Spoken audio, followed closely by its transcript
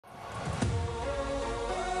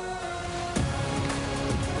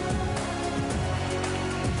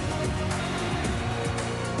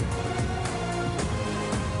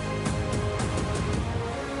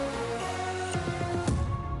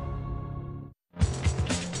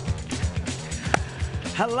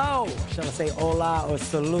Hello, shall I say hola or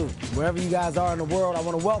salute? Wherever you guys are in the world, I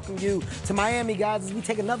want to welcome you to Miami, guys, as we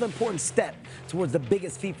take another important step towards the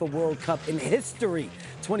biggest FIFA World Cup in history.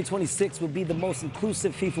 2026 will be the most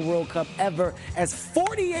inclusive FIFA World Cup ever, as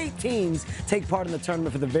 48 teams take part in the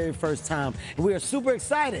tournament for the very first time. And we are super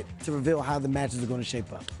excited to reveal how the matches are going to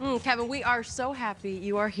shape up. Kevin, we are so happy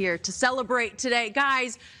you are here to celebrate today.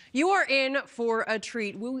 Guys, you are in for a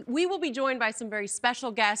treat. We will be joined by some very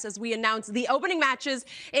special guests as we announce the opening matches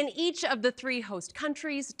in each of the 3 host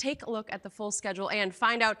countries, take a look at the full schedule, and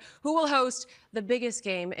find out who will host the biggest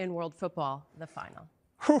game in world football, the final.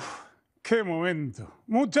 ¡Qué momento!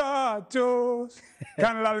 Muchachos!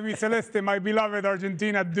 Can el albiceleste, my beloved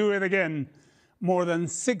Argentina, do it again? More than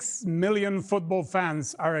 6 million football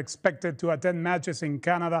fans are expected to attend matches in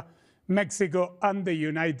Canada, Mexico, and the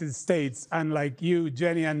United States. And like you,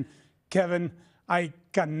 Jenny and Kevin, I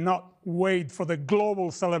cannot wait for the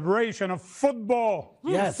global celebration of football.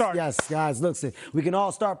 Yes, guys, look, we can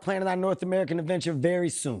all start planning our North American adventure very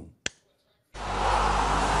soon.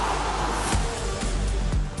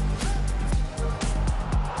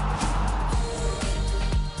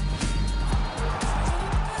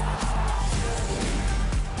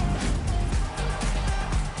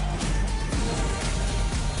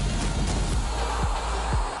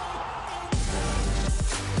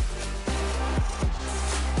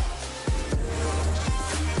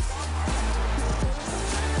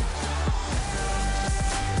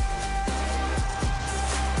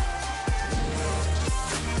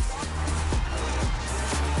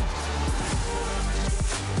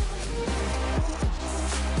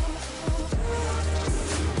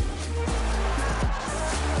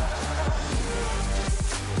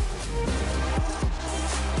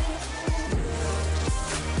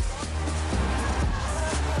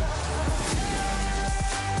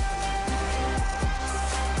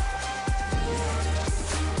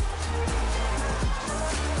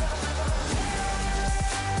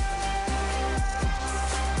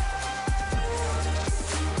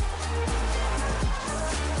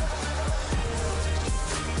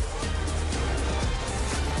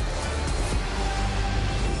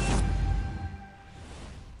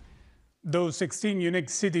 Those 16 unique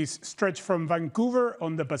cities stretch from Vancouver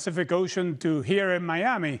on the Pacific Ocean to here in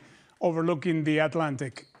Miami, overlooking the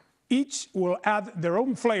Atlantic. Each will add their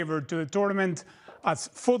own flavor to the tournament as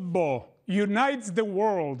football unites the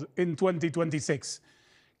world in 2026.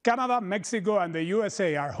 Canada, Mexico, and the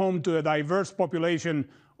USA are home to a diverse population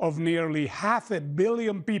of nearly 500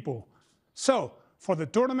 million people. So, for the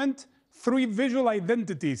tournament, 3 visual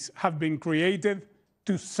identities have been created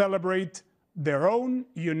to celebrate their own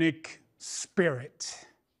unique spirit.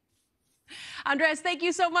 Andres, thank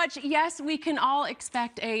you so much. Yes, we can all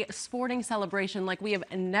expect a sporting celebration like we have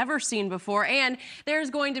never seen before, and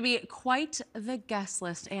there's going to be quite the guest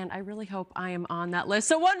list, and I really hope I am on that list.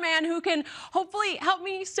 So one man who can hopefully help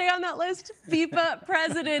me stay on that list, FIFA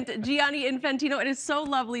President Gianni Infantino. It is so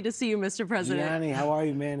lovely to see you, Mr. President. Gianni, how are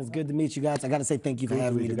you, man? It's good to meet you guys. I got to say thank you for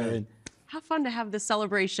having me today. How fun to have this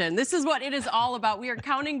celebration. This is what it is all about. We are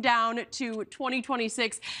counting down to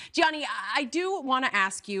 2026. Gianni, I do want to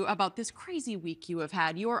ask you about this crazy week you have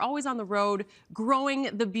had. You are always on the road, growing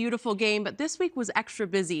the beautiful game, but this week was extra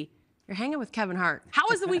busy. You're hanging with Kevin Hart. How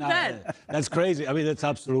has the week been? That's crazy. I mean, that's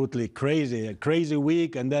absolutely crazy. A crazy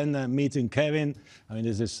week, and then meeting Kevin. I mean,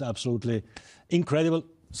 this is absolutely incredible.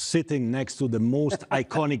 Sitting next to the most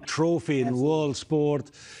iconic trophy in world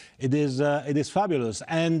sport. It is fabulous,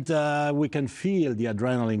 and we can feel the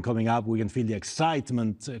adrenaline coming up. We can feel the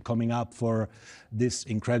excitement coming up for this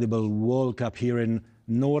incredible World Cup here in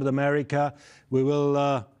North America. We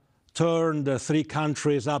will turn the 3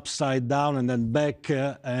 countries upside down and then back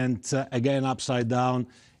and again upside down.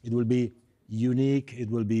 It will be unique. It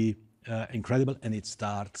will be incredible, and it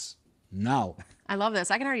starts now. I love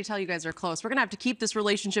this. I can already tell you guys are close. We're going to have to keep this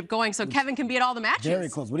relationship going so Kevin can be at all the matches. Very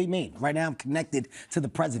close. What do you mean? Right now I'm connected to the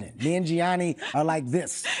president. Me and Gianni are like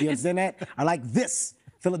this. You understand that? Are like this.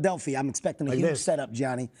 Philadelphia. I'm expecting a huge setup,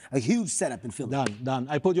 Gianni. A huge setup in Philly. Done.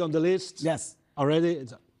 I put you on the list. Yes. Already?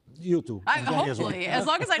 You too. Hopefully. As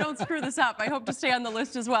long as I don't screw this up, I hope to stay on the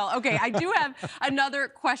list as well. Okay, I do have another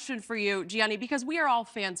question for you, Gianni, because we are all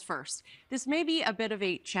fans first. This may be a bit of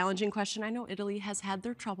a challenging question. I know Italy has had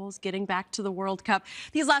their troubles getting back to the World Cup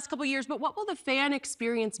these last couple of years, but what will the fan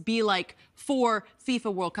experience be like for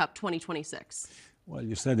FIFA World Cup 2026? Well,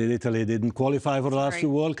 you said that Italy didn't qualify for the last 2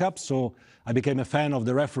 World Cups, so I became a fan of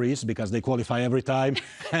the referees because they qualify every time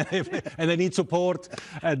and they need support,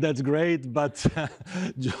 and that's great. But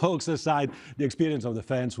jokes aside, the experience of the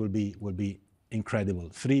fans will be incredible.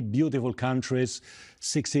 3 beautiful countries,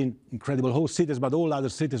 16 incredible host cities, but all other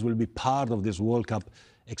cities will be part of this World Cup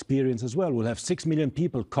experience as well. We'll have 6 million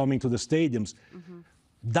people coming to the stadiums,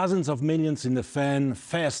 dozens of millions in the fan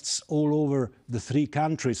fests all over the 3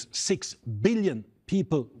 countries, 6 billion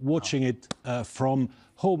people watching it from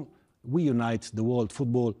home. We unite the world.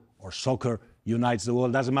 Football or soccer unites the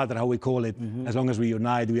world. Doesn't matter how we call it. As long as we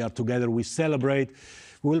unite, we are together, we celebrate.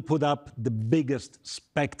 We'll put up the biggest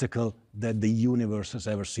spectacle that the universe has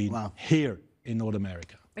ever seen here in North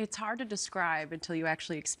America. It's hard to describe until you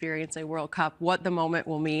actually experience a World Cup what the moment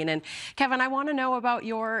will mean. And Kevin, I want to know about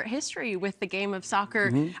your history with the game of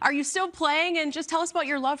soccer. Are you still playing? And just tell us about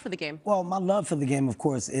your love for the game. Well, my love for the game, of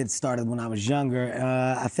course, it started when I was younger.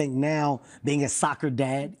 I think now, being a soccer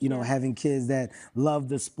dad, you know, having kids that love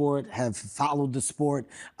the sport, have followed the sport,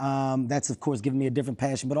 that's, of course, given me a different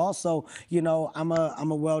passion. But also, you know, I'm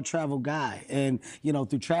a well-traveled guy. And, you know,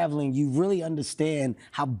 through traveling, you really understand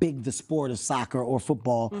how big the sport of soccer or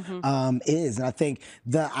football is. And I think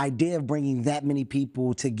the idea of bringing that many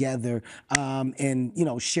people together and, you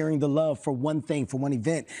know, sharing the love for one thing, for one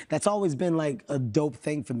event, that's always been like a dope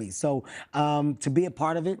thing for me. So to be a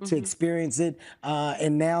part of it, to experience it,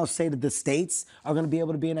 and now say that the States are going to be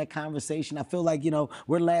able to be in that conversation, I feel like, you know,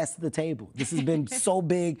 we're last at the table. This has been so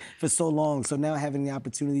big for so long. So now having the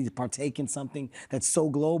opportunity to partake in something that's so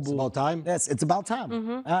global. It's about time. Yes, it's about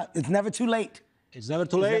time. It's never too late. It's never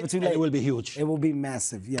too late. Never too late. It will be huge. It will be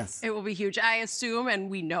massive, yes. It will be huge. I assume, and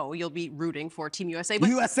we know, you'll be rooting for Team USA. But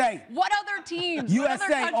USA. What other teams? USA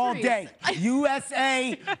what other all day.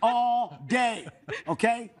 USA all day.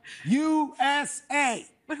 Okay? USA.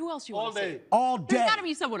 But who else you want to see? All day. There's got to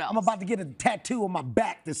be someone else. I'm about to get a tattoo on my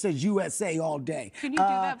back that says USA all day. Can you do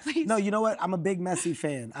that, please? No, you know what? I'm a big Messi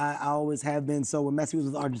fan. I always have been. So when Messi was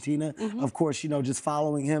with Argentina, of course, you know, just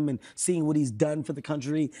following him and seeing what he's done for the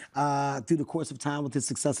country through the course of time with his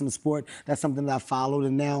success in the sport, that's something that I followed.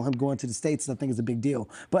 And now him going to the States, I think is a big deal.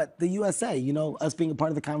 But the USA, you know, us being a part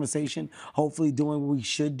of the conversation, hopefully doing what we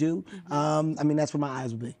should do, I mean, that's where my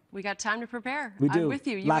eyes will be. We got time to prepare. We do. I'm with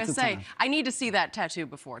you, Lots of USA. time. I need to see that tattoo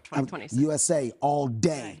before 2026. USA all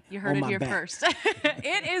day. You heard it here first.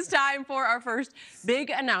 It is time for our first big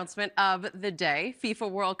announcement of the day.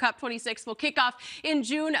 FIFA World Cup 26 will kick off in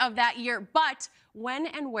June of that year. But when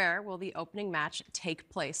and where will the opening match take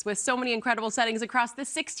place? With so many incredible settings across the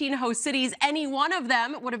 16 host cities, any one of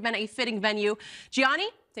them would have been a fitting venue. Gianni,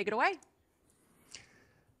 take it away.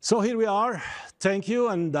 So here we are. Thank you,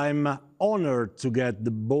 and I'm honored to get the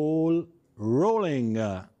ball rolling.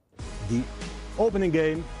 The opening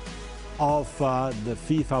game of the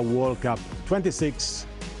FIFA World Cup 26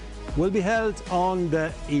 will be held on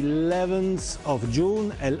the 11th of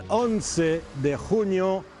June, el 11 de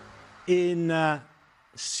junio, in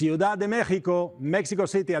Ciudad de México, Mexico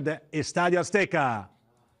City, at the Estadio Azteca.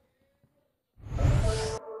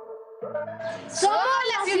 ¡Somos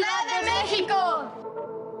la Ciudad de México!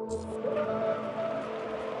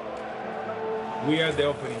 We are the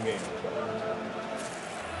opening game.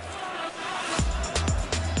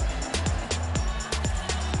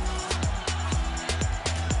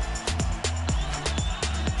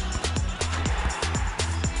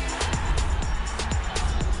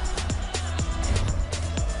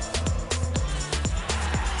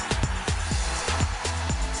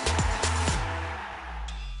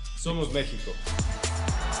 Somos México.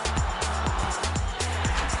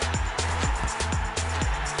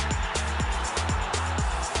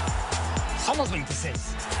 Somos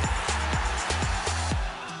 26.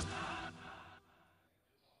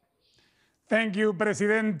 Thank you,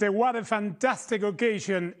 Presidente. What a fantastic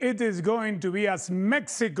occasion it is going to be as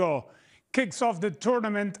Mexico kicks off the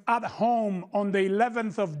tournament at home on the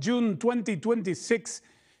 11th of June 2026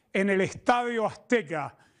 in el Estadio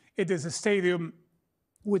Azteca. It is a stadium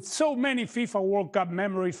with so many FIFA World Cup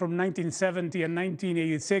memories from 1970 and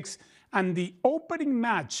 1986, and the opening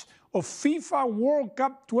match of FIFA World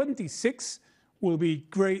Cup 26 will be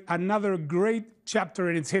great, another great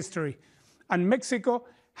chapter in its history. And Mexico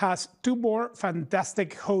has 2 more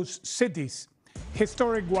fantastic host cities.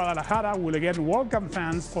 Historic Guadalajara will again welcome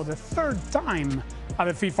fans for the 3rd time at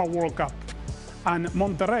the FIFA World Cup. And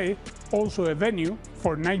Monterrey, also a venue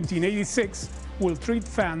for 1986, will treat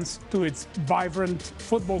fans to its vibrant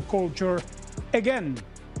football culture again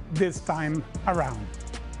this time around.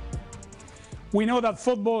 We know that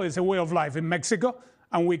football is a way of life in Mexico,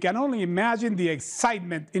 and we can only imagine the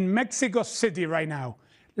excitement in Mexico City right now.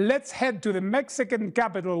 Let's head to the Mexican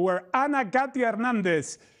capital, where Ana Katia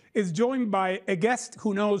Hernandez is joined by a guest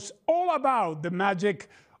who knows all about the magic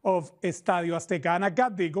of Estadio Azteca. Ana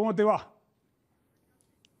Katia, ¿cómo te va?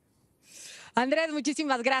 Andrés,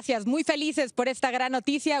 muchísimas gracias. Muy felices por esta gran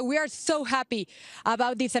noticia. We are so happy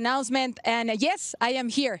about this announcement. And yes, I am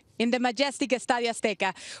here in the majestic Estadio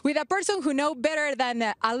Azteca with a person who knows better than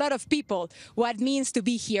a lot of people what it means to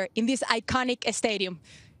be here in this iconic stadium.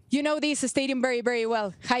 You know this stadium very, very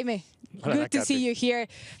well. Jaime, good to see you here.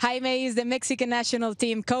 Jaime is the Mexican national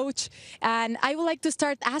team coach. And I would like to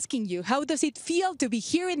start asking you, how does it feel to be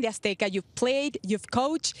here in the Azteca? You've played, you've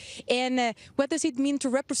coached, and what does it mean to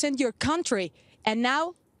represent your country? And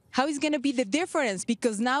now, how is going to be the difference?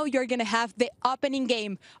 Because now you're going to have the opening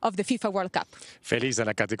game of the FIFA World Cup. Feliz,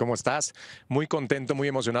 Ana Katy, ¿cómo estás? Muy contento, muy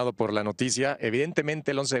emocionado por la noticia.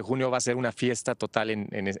 Evidentemente, el 11 de junio va a ser una fiesta total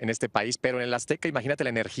en este país, pero en el Azteca, imagínate la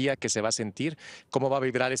energía que se va a sentir, cómo va a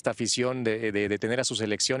vibrar esta afición de tener a su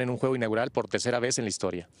selección en un juego inaugural por tercera vez en la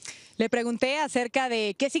historia. Le pregunté acerca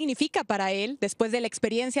de qué significa para él, después de la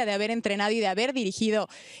experiencia de haber entrenado y de haber dirigido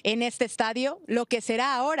en este estadio, lo que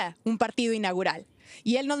será ahora un partido inaugural.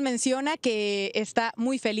 Y él nos menciona que está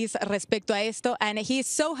muy feliz respecto a esto, and he's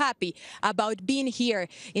so happy about being here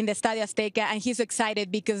in the Estadio Azteca, and he's excited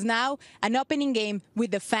because now an opening game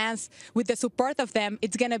with the fans, with the support of them,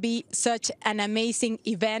 it's going to be such an amazing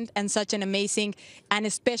event and such an amazing and a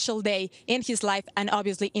special day in his life and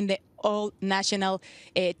obviously in the all-national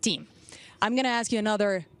team. I'm going to ask you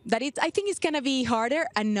another that I think it's going to be harder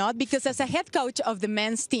and not, because as a head coach of the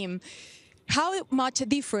men's team, how much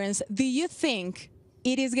difference do you think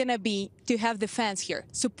it is going to be to have the fans here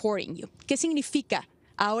supporting you? ¿Qué significa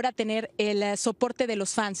ahora tener el soporte de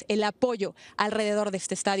los fans, el apoyo alrededor de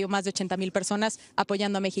este estadio, más de 80,000 personas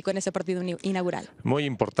apoyando a México en ese partido inaugural? Muy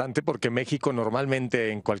importante, porque México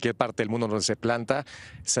normalmente en cualquier parte del mundo donde se planta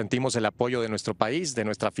sentimos el apoyo de nuestro país, de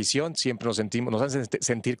nuestra afición, siempre nos hacen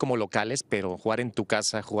sentir como locales, pero jugar en tu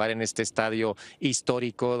casa, jugar en este estadio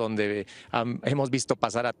histórico donde hemos visto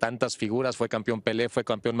pasar a tantas figuras, fue campeón Pelé, fue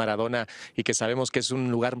campeón Maradona, y que sabemos que es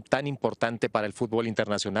un lugar tan importante para el fútbol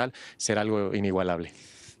internacional, será algo inigualable.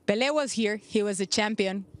 Pelé was here, he was a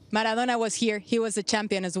champion. Maradona was here, he was a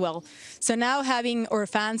champion as well. So now having our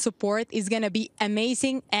fan support is going to be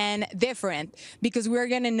amazing and different, because we're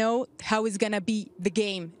going to know how it's going to be the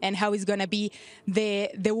game and how it's going to be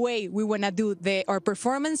the way we want to do our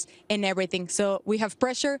performance and everything. So we have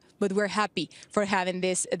pressure, but we're happy for having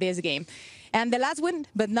this game. And the last one,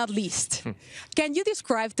 but not least, can you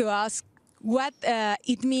describe to us what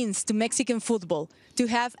it means to Mexican football to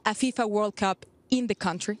have a FIFA World Cup in the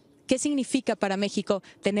country? ¿Qué significa para México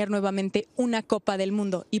tener nuevamente una Copa del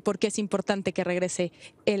Mundo y por qué es importante que regrese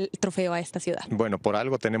el trofeo a esta ciudad? Bueno, por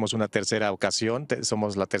algo tenemos una tercera ocasión,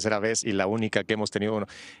 somos la tercera vez y la única que hemos tenido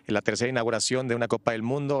la tercera inauguración de una Copa del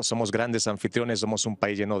Mundo. Somos grandes anfitriones, somos un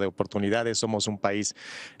país lleno de oportunidades, somos un país,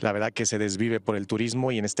 la verdad, que se desvive por el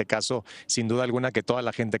turismo, y en este caso, sin duda alguna, que toda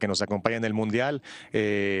la gente que nos acompaña en el Mundial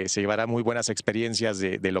se llevará muy buenas experiencias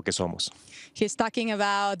de lo que somos. He's talking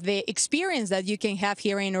about the experience that you can have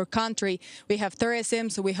here in our country. We have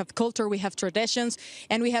tourism, so we have culture, we have traditions,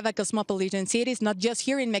 and we have a cosmopolitan cities, not just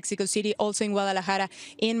here in Mexico City, also in Guadalajara,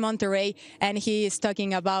 in Monterrey, and he is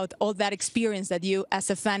talking about all that experience that you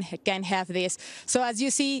as a fan can have this. So as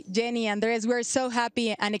you see, Jenny, Andres, we're so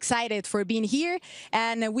happy and excited for being here,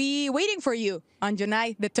 and we waiting for you on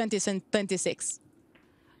July the 20th and 26th.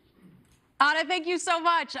 Ana, thank you so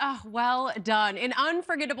much. Oh, well done. An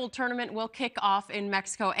unforgettable tournament will kick off in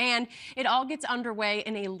Mexico, and it all gets underway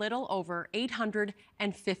in a little over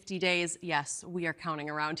 850 days. Yes, we are counting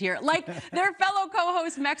around here. Like their fellow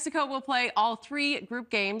co-host, Mexico will play all 3 group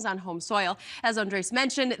games on home soil. As Andres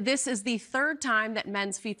mentioned, this is the 3rd time that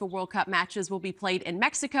men's FIFA World Cup matches will be played in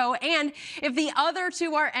Mexico, and if the other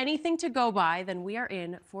 2 are anything to go by, then we are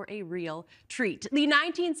in for a real treat. The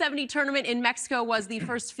 1970 tournament in Mexico was the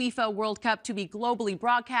first FIFA World Cup to be globally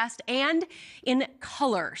broadcast and in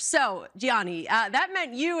color. So, Gianni, that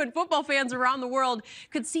meant you and football fans around the world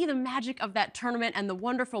could see the magic of that tournament and the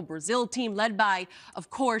wonderful Brazil team led by, of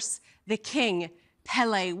course, the king,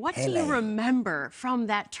 Pelé. What do you remember from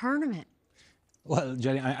that tournament? Well,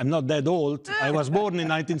 Jenny, I'm not that old. I was born in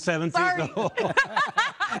 1970.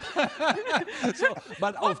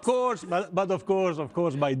 But of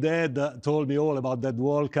course, my dad told me all about that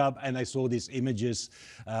World Cup, and I saw these images.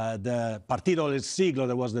 The Partido del Siglo,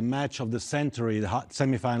 that was the match of the century, the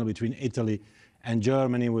semi-final between Italy and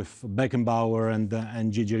Germany with Beckenbauer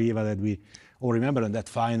and Gigi Riva, that we all remember, and that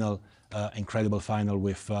final, incredible final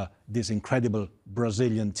with this incredible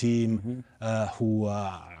Brazilian team who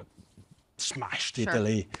smashed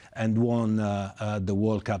Italy and won the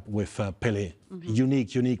World Cup with Pelé.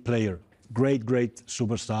 Unique player. Great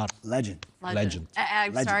superstar. Legend. Legend.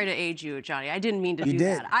 I'm sorry to age you, Johnny. I didn't mean to do did.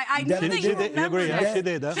 that. I knew that you remembered agree, it. huh? She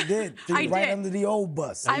did, huh? She did. She was right under the old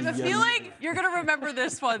bus. I have a feeling you're going to remember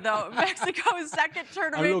this one, though. Mexico's second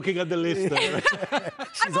tournament. I'm looking at the list.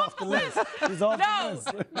 She's off the list. She's off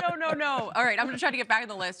the list. No. All right, I'm going to try to get back on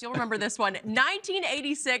the list. You'll remember this one.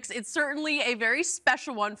 1986. It's certainly a very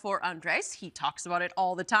special one for Andres. He talks about it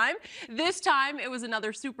all the time. This time, it was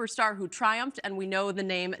another superstar who triumphed, and we know the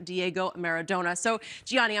name Diego Maradona. So,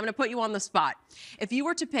 Gianni, I'm going to put you on the spot. If you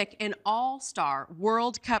were to pick an all-star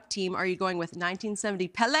World Cup team, are you going with 1970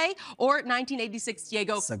 Pelé or 1986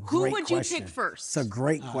 Diego? Who would you pick first? It's a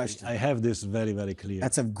great question. I have this very, very clear.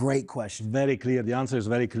 That's a great question. Very clear. The answer is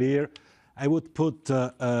very clear. I would put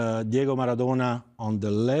Diego Maradona on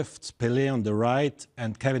the left, Pelé on the right,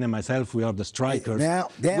 and Kevin and myself, we are the strikers. Now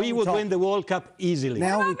we would win the World Cup easily.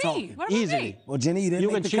 Now What we're about me? talking. What about Easily. me? Well, Jenny, you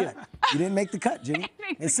didn't make the cheer. cut. You didn't make the cut, Jenny.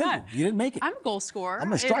 make the It's simple. cut. You didn't make it. I'm a goal scorer.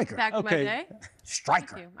 I'm a striker. Back in my Okay. day.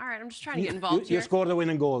 Striker. Thank you. All right, I'm just trying to get involved You here. scored the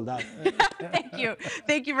winning goal. Thank you.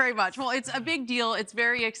 Thank you very much. Well, it's a big deal. It's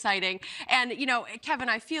very exciting. And, you know, Kevin,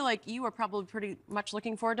 I feel like you are probably pretty much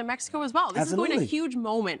looking forward to Mexico as well. This is going to be a huge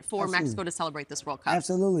moment for Mexico to celebrate this World Cup.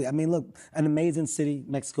 Absolutely. I mean, look, an amazing city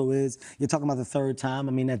Mexico is. You're talking about the third time.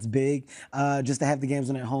 I mean, that's big. Just to have the games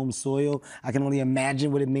on their home soil, I can only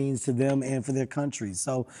imagine what it means to them and for their countries.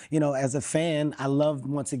 So, you know, as a fan, I love,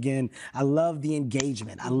 once again, I love the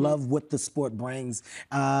engagement. I love what the sport brings.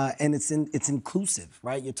 And it's inclusive,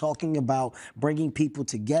 right? You're talking about bringing people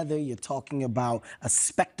together. You're talking about a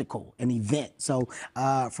spectacle, an event. So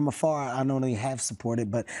from afar, I not only have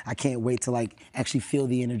supported, but I can't wait to like actually feel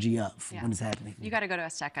the energy of when it's happening. You got to go to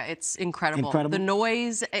Azteca. It's incredible. Incredible. The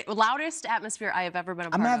noise, loudest atmosphere I have ever been a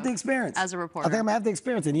part of. I'm gonna have to experience as a reporter. I think I'm gonna have to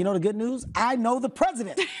experience it. And you know the good news? I know the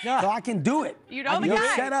president, so I can do it. You know the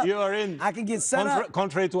guy. Set up. You are in. I can get set up.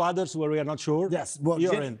 Contrary to others where we are not sure. Yes. Well,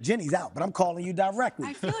 you're in. Jenny's out, but I'm calling you directly.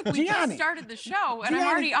 I feel like we just started the show, and I'm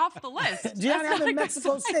already off the list. Gianni, That's I'm in not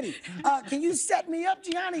Mexico City. Can you set me up,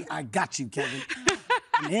 Gianni? I got you, Kevin.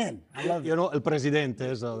 I'm in. I love You know, El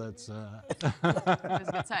Presidente, so that's... It was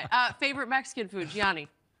a good sign. Favorite Mexican food, Gianni?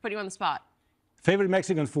 Put you on the spot. Favorite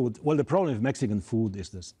Mexican food? Well, the problem with Mexican food is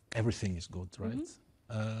this. Everything is good, right?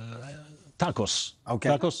 Tacos. Okay.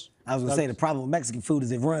 Tacos. I was gonna say the problem with Mexican food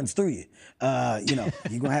is it runs through you. You know,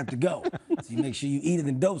 you're gonna have to go. So you make sure you eat it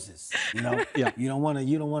in doses. You know, Yeah. You don't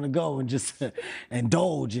wanna go and just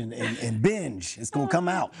indulge and binge. It's gonna come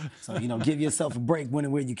out. So you know, give yourself a break when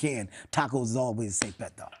and where you can. Tacos is always a safe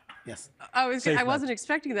bet, though. Yes. I wasn't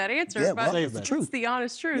expecting that answer, Yeah, but well, it's the truth. it's the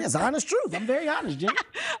honest truth. Yes, honest truth. I'm very honest, Jim.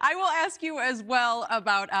 I will ask you as well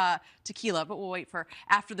about tequila, but we'll wait for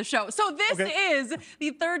after the show. So this is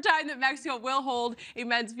the third time that Mexico will hold a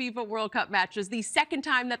men's FIFA World Cup matches, the second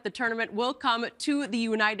time that the tournament will come to the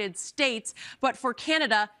United States. But for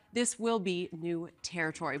Canada, this will be new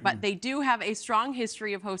territory. But they do have a strong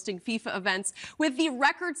history of hosting FIFA events with the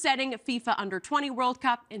record-setting FIFA Under-20 World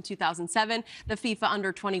Cup in 2007, the FIFA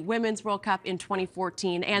Under-20 Women's World Cup in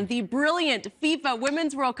 2014, and the brilliant FIFA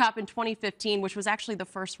Women's World Cup in 2015, which was actually the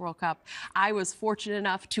first World Cup I was fortunate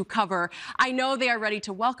enough to cover. I know they are ready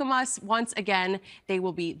to welcome us. Once again, they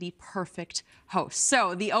will be the perfect host.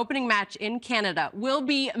 So the opening match in Canada will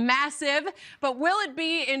be massive, but will it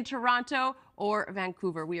be in Toronto or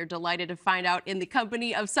Vancouver? We are delighted to find out in the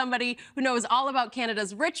company of somebody who knows all about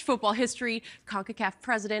Canada's rich football history, CONCACAF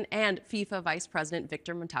President and FIFA Vice President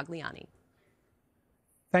Victor Montagliani.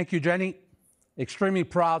 Thank you, Jenny. Extremely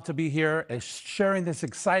proud to be here sharing this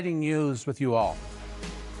exciting news with you all.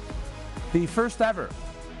 The first ever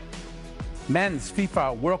men's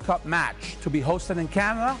FIFA World Cup match to be hosted in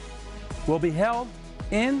Canada will be held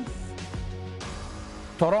in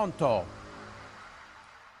Toronto.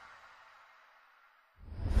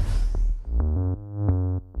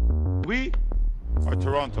 We are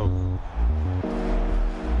Toronto.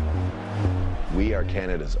 We are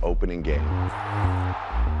Canada's opening game.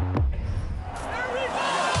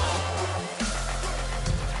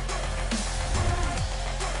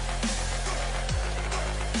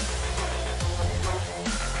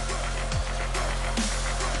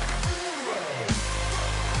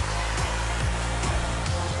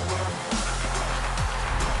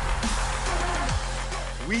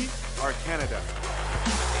 We are Canada.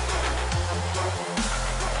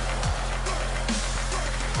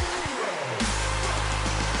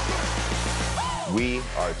 We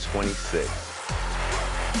are 26.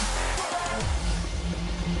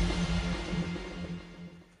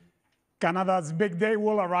 Canada's big day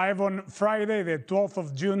will arrive on Friday, the 12th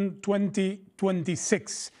of June,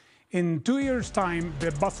 2026. In 2 years' time,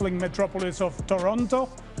 the bustling metropolis of Toronto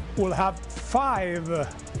will have 5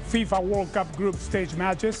 FIFA World Cup group stage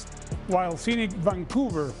matches, while scenic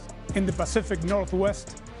Vancouver in the Pacific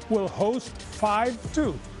Northwest will host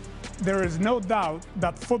 5-2. There is no doubt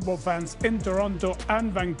that football fans in Toronto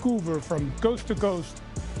and Vancouver from coast to coast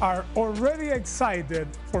are already excited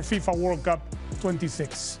for FIFA World Cup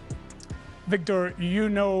 26. Victor, you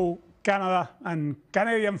know Canada and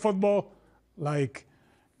Canadian football like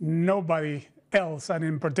nobody else, and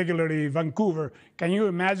in particularly Vancouver. Can you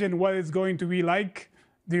imagine what it's going to be like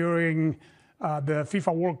during the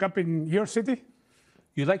FIFA World Cup in your city?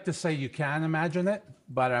 You'd like to say you can imagine it,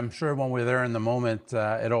 but I'm sure when we're there in the moment,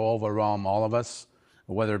 it'll overwhelm all of us,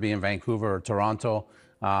 whether it be in Vancouver or Toronto.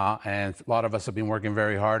 And a lot of us have been working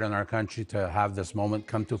very hard in our country to have this moment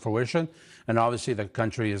come to fruition. And obviously the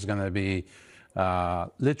country is going to be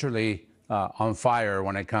literally on fire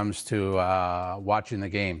when it comes to watching the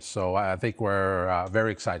games. So I think we're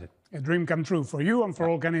very excited. A dream come true for you and for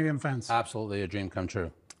all Canadian fans. Absolutely a dream come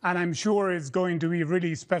true. And I'm sure it's going to be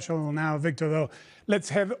really special now, Victor, though. Let's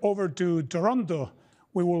head over to Toronto.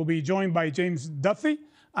 We will be joined by James Duthie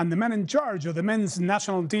and the man in charge of the men's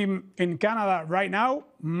national team in Canada right now,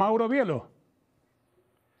 Mauro Biello.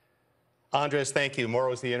 Andres, thank you.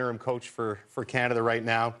 Mauro is the interim coach for Canada right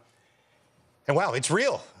now. And wow, it's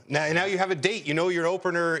real. Now you have a date. You know your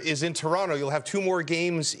opener is in Toronto. You'll have 2 more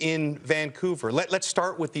games in Vancouver. Let's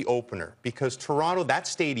start with the opener, because Toronto, that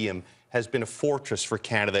stadium, has been a fortress for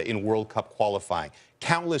Canada in World Cup qualifying.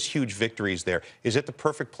 Countless huge victories there. Is it the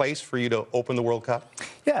perfect place for you to open the World Cup?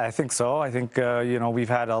 Yeah, I think so. I think, you know, we've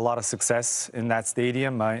had a lot of success in that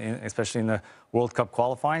stadium, especially in the World Cup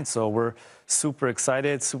qualifying. So we're super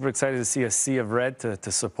excited to see a sea of red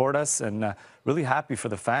to support us, and really happy for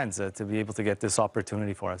the fans to be able to get this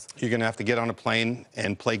opportunity for us. You're going to have to get on a plane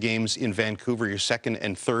and play games in Vancouver, your second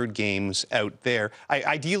and third games out there.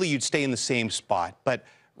 Ideally, you'd stay in the same spot, but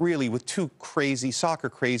really, with 2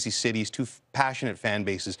 soccer-crazy cities, 2 passionate fan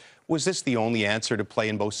bases, was this the only answer to play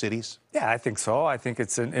in both cities? Yeah, I think so. I think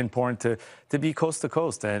it's important to be coast to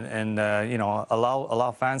coast and you know,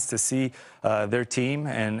 allow fans to see their team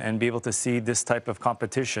and be able to see this type of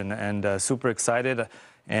competition. And super excited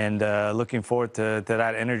and looking forward to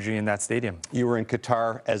that energy in that stadium. You were in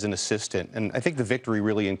Qatar as an assistant, and I think the victory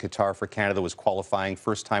really in Qatar for Canada was qualifying,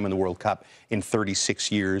 first time in the World Cup in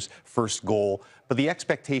 36 years, first goal. But the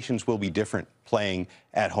expectations will be different playing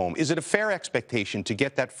at home. Is it a fair expectation to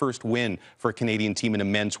get that first win for a Canadian team in a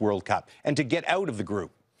men's World Cup and to get out of the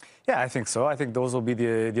group? Yeah, I think so. I think those will be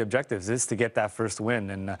the objectives, is to get that first win.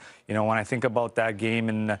 And, you know, when I think about that game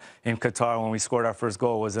in Qatar, when we scored our first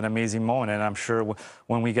goal, it was an amazing moment. And I'm sure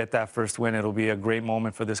when we get that first win, it'll be a great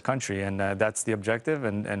moment for this country. And that's the objective,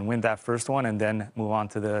 and win that first one and then move on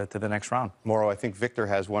to the next round. Mauro, I think Victor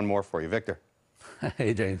has one more for you. Victor.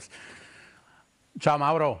 Hey, James. Ciao,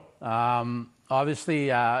 Mauro. Obviously,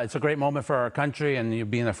 it's a great moment for our country, and you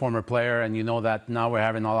being a former player, and you know that now we're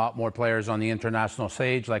having a lot more players on the international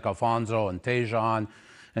stage, like Alfonso and Tejan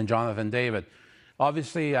and Jonathan David.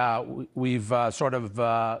 Obviously, we've sort of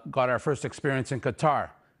got our first experience in Qatar.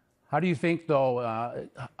 How do you think, though,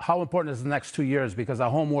 how important is the next 2 years? Because a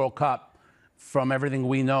home World Cup, from everything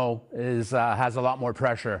we know, has a lot more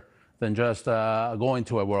pressure than just going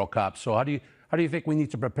to a World Cup. So how do you think we need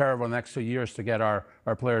to prepare over the next 2 years to get our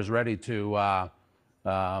players ready to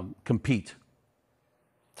compete?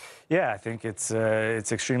 Yeah, I think it's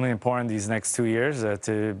extremely important these next 2 years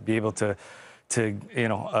to be able to you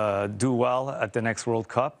know, do well at the next World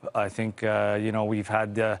Cup. I think you know, we've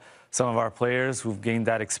had some of our players who've gained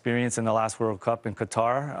that experience in the last World Cup in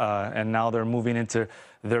Qatar, and now they're moving into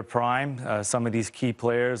their prime. Some of these key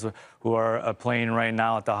players who are playing right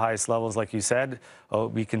now at the highest levels, like you said,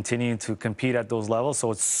 we continue to compete at those levels.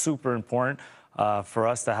 So it's super important for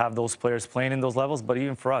us to have those players playing in those levels. But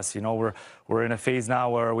even for us, you know, we're in a phase now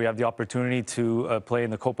where we have the opportunity to play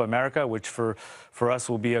in the Copa America, which for us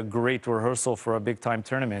will be a great rehearsal for a big-time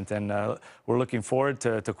tournament. And we're looking forward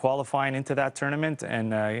to qualifying into that tournament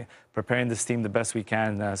and preparing this team the best we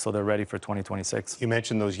can so they're ready for 2026. You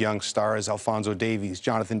mentioned those young stars, Alfonso Davies,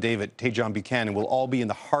 Jonathan David, Tejan Buchanan, will all be in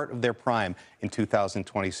the heart of their prime in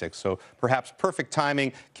 2026. So perhaps perfect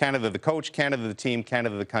timing. Canada the coach, Canada the team,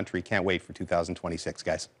 Canada the country. Can't wait for 2026,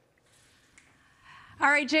 guys. All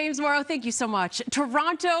right, James, Mauro, thank you so much.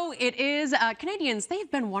 Toronto, it is. Canadians, they've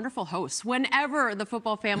been wonderful hosts. Whenever the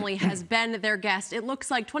football family has been their guest, it looks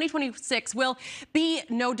like 2026 will be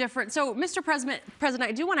no different. So, Mr. President,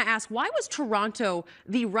 I do want to ask, why was Toronto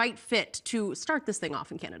the right fit to start this thing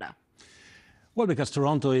off in Canada? Well, because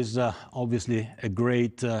Toronto is obviously a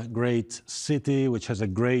great city, which has a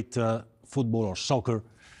great football or soccer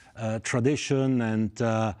tradition,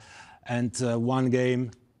 and one game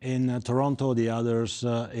in Toronto, the others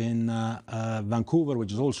in Vancouver,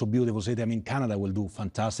 which is also a beautiful city. I mean, Canada will do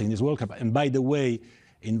fantastic in this World Cup. And by the way,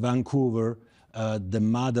 in Vancouver, the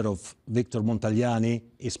mother of Victor Montagliani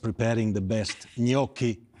is preparing the best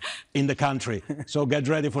gnocchi in the country. So get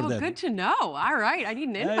ready for that. Good to know. All right, I need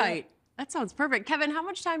an invite. That sounds perfect. Kevin, how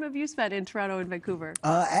much time have you spent in Toronto and Vancouver?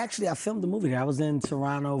 Actually, I filmed the movie there. I was in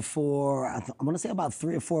Toronto for, I want to say about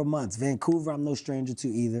 3 or 4 months. Vancouver, I'm no stranger to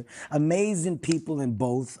either. Amazing people in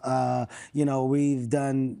both. You know, we've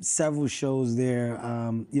done several shows there,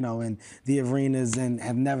 you know, in the arenas and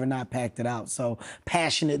have never not packed it out. So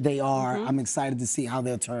passionate they are. I'm excited to see how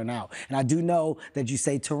they'll turn out. And I do know that you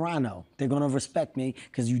say Toronto. They're going to respect me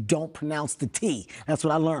because you don't pronounce the T. That's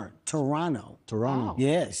what I learned. Toronto. Toronto.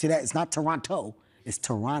 Yeah, see that? It's not Toronto. It's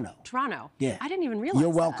Toronto. Toronto. Yeah. I didn't even realize You're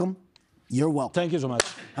welcome. You're welcome. Thank you so much.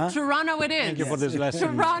 Toronto it is. Thank you for this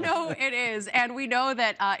lesson. Toronto it is. And we know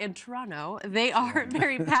that in Toronto, they are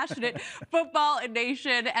very passionate football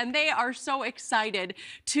nation, and they are so excited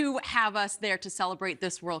to have us there to celebrate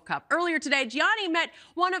this World Cup. Earlier today, Gianni met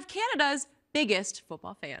one of Canada's biggest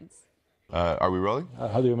football fans. Are we rolling?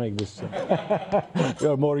 How do you make this?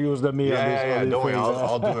 You're more used than me on this. Yeah, don't worry,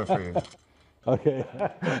 I'll do it for you. Okay.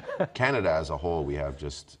 Canada as a whole, we have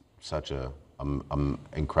just such a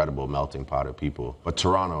incredible melting pot of people. But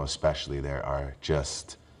Toronto especially, there are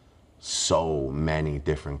just so many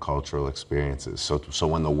different cultural experiences. So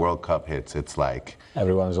when the World Cup hits, it's like...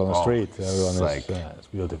 Everyone's on the street. Everyone is, like, it's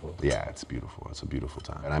beautiful. Yeah, it's beautiful. It's a beautiful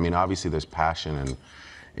time. And I mean, obviously there's passion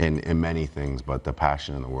in many things, but the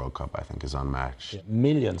passion in the World Cup, I think, is unmatched. Yeah,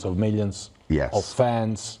 millions of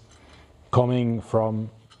fans coming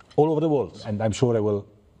from all over the world, and I'm sure they will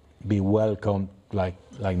be welcomed like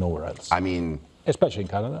nowhere else. I mean, especially in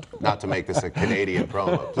Canada. Not to make this a Canadian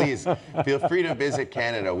promo, please feel free to visit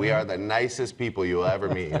Canada. We are the nicest people you'll ever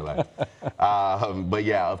meet in your life. But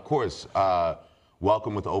yeah, of course,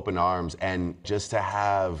 welcome with open arms, and just to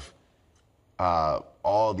have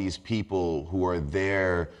all these people who are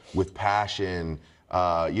there with passion,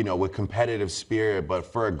 you know, with competitive spirit, but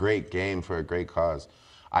for a great game, for a great cause.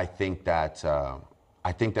 I think that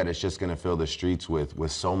it's just going to fill the streets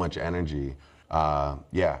with so much energy.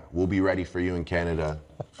 Yeah, we'll be ready for you in Canada.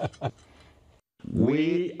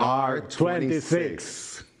 We are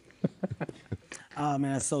 26. Oh,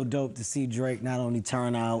 man, it's so dope to see Drake not only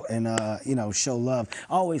turn out and, you know, show love,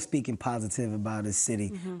 always speaking positive about his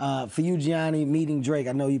city. For you, Gianni, meeting Drake,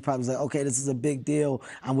 I know you probably was like, okay, this is a big deal,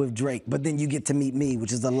 I'm with Drake, but then you get to meet me,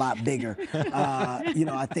 which is a lot bigger. You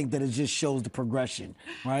know, I think that it just shows the progression,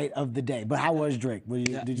 right, of the day. But how was Drake?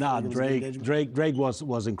 Drake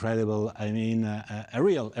was incredible. I mean, a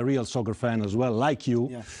real soccer fan as well, like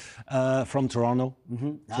you, from Toronto.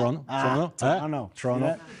 Toronto.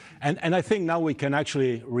 Yeah. And I think now we can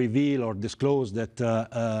actually reveal or disclose that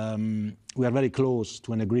we are very close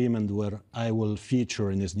to an agreement where I will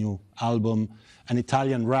feature in this new album an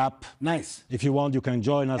Italian rap. Nice. If you want, you can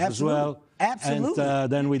join us as well. Absolutely.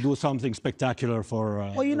 And then we do something spectacular for...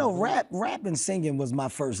 well, you know, rap and singing was my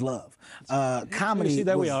first love. Comedy see,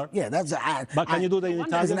 there we are. Yeah, that's... But can you do that in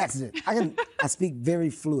Italian? It's an accident. I speak very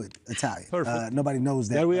fluid Italian. Perfect. Nobody knows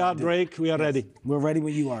that. There we are, Drake. We are ready. We're ready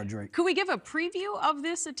when you are, Drake. Could we give a preview of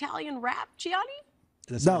this Italian rap, Gianni?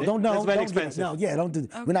 That's Don't expensive. No, yeah, don't do.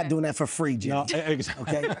 Okay. We're not doing that for free, Jim. No,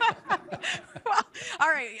 exactly. Okay. Well, all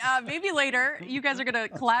right. Maybe later you guys are going to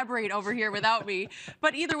collaborate over here without me.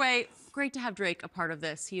 But either way, great to have Drake a part of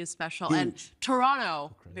this. He is special. Huge. And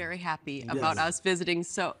Toronto, very happy about us visiting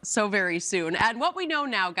so very soon. And what we know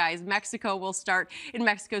now, guys, Mexico will start in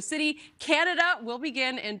Mexico City. Canada will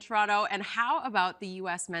begin in Toronto. And how about the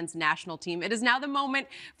U.S. men's national team? It is now the moment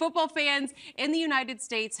football fans in the United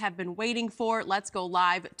States have been waiting for. Let's go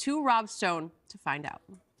live to Rob Stone to find out.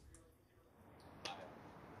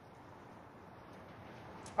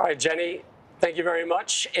 All right, Jenny, thank you very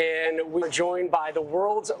much. And we're joined by the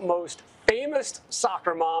world's most famous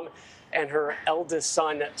soccer mom and her eldest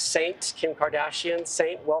son, Saint, Kim Kardashian.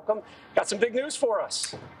 Saint, welcome. Got some big news for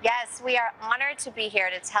us. Yes, we are honored to be here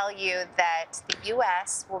to tell you that the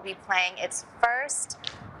U.S. will be playing its first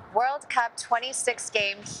World Cup 26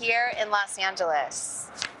 game here in Los Angeles.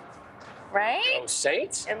 Right? Oh,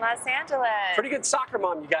 Saint? In Los Angeles. Pretty good soccer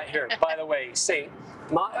mom you got here, by the way, Saint.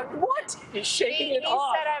 What? He's shaking it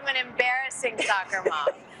off. He said I'm an embarrassing soccer mom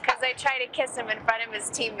because I try to kiss him in front of his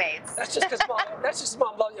teammates. That's just because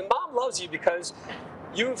mom loves you. Mom loves you because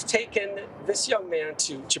you've taken this young man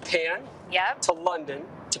to Japan, to London,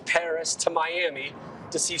 to Paris, to Miami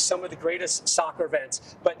to see some of the greatest soccer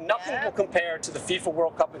events. But nothing will compare to the FIFA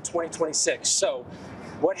World Cup in 2026. So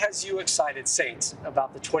what has you excited, Saint,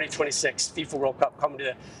 about the 2026 FIFA World Cup coming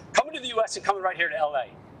to the U.S. and coming right here to L.A.?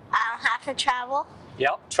 I'll have to travel.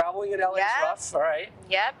 Yep, traveling in LA is rough. All right.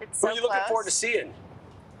 Yep, it's Who so are you looking close. forward to seeing?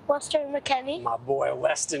 Western McKinney. My boy,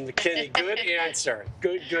 Weston McKinney. Good answer.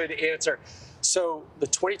 Good answer. So the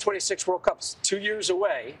 2026 World Cup's 2 years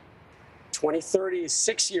away. 2030 is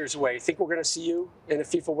 6 years away. Think we're going to see you in the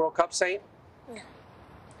FIFA World Cup, Saint? No.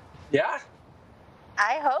 Yeah?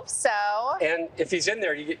 I hope so. And if he's in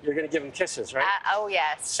there, you're going to give him kisses, right? Oh,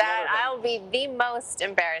 yes. I'll be the most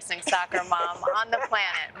embarrassing soccer mom on the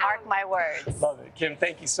planet. Mark my words. Love it. Kim,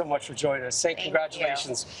 thank you so much for joining us. Saint,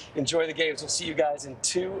 congratulations. Enjoy the games. We'll see you guys in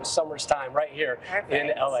 2 summers' time right here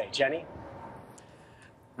in LA. Jenny?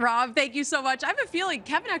 Rob, thank you so much. I have a feeling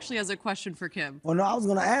Kevin actually has a question for Kim. Well, no, I was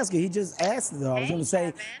going to ask her. He just asked it, though. I was going to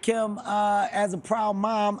say, Kim, as a proud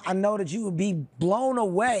mom, I know that you would be blown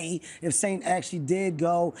away if Saint actually did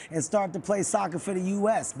go and start to play soccer for the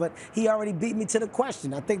U.S., but he already beat me to the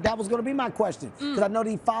question. I think that was going to be my question, because I know that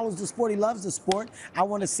he follows the sport. He loves the sport. I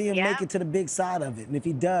want to see him make it to the big side of it, and if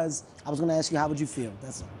he does, I was going to ask you, how would you feel?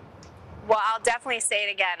 That's all. Well, I'll definitely say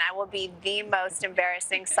it again. I will be the most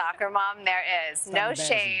embarrassing soccer mom there is. No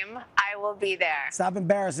shame. I will be there. Stop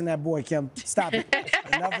embarrassing that boy, Kim. Stop it.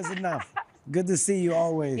 Enough is enough. Good to see you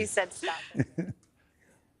always. You said stop.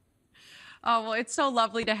 Oh, well, it's so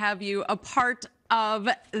lovely to have you a part of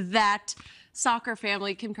that soccer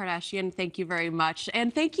family. Kim Kardashian, thank you very much.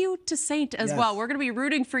 And thank you to Saint as well. We're going to be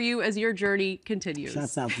rooting for you as your journey continues.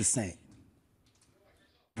 Shouts out to Saint.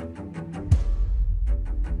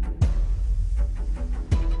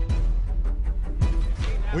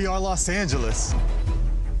 We are Los Angeles.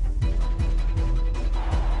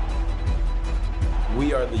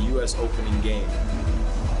 We are the U.S. opening game.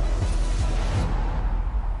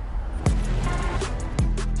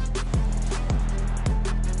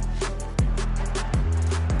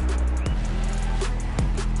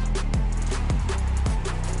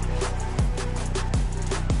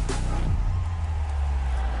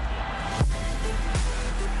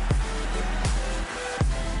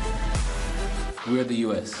 We are the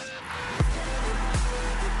U.S.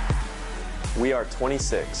 We are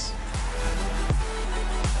 26.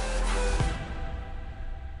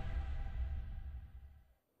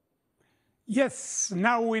 Yes,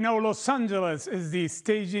 now we know Los Angeles is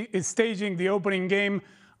staging the opening game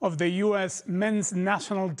of the U.S. men's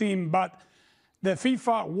national team, but the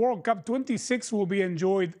FIFA World Cup 26 will be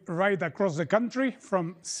enjoyed right across the country,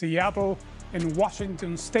 from Seattle in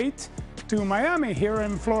Washington State to Miami here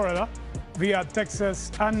in Florida, via Texas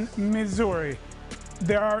and Missouri.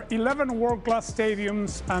 There are 11 world-class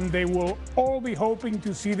stadiums, and they will all be hoping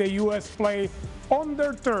to see the U.S. play on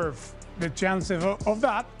their turf. The chance of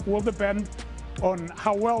that will depend on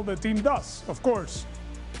how well the team does, of course.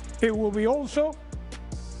 It will be also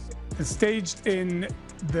staged in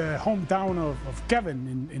the hometown of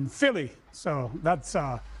Kevin in Philly. So that's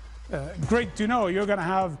great to know. You're going to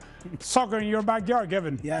have soccer in your backyard,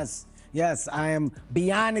 Kevin. Yes. Yes, I am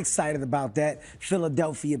beyond excited about that.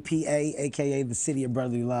 Philadelphia, PA, a.k.a. the city of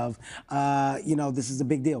brotherly love. You know, this is a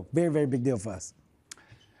big deal. Very, very big deal for us.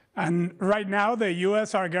 And right now, the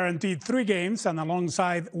U.S. are guaranteed 3 games, and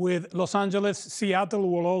alongside with Los Angeles,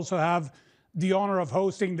 Seattle will also have the honor of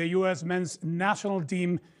hosting the U.S. men's national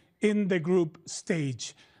team in the group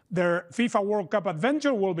stage. Their FIFA World Cup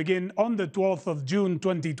adventure will begin on the 12th of June,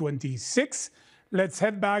 2026. Let's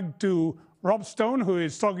head back to Rob Stone, who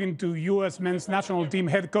is talking to U.S. men's national team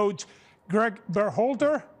head coach Greg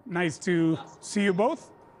Berhalter. Nice to see you both.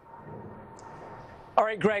 All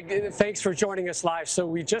right, Greg, thanks for joining us live. So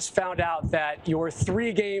we just found out that your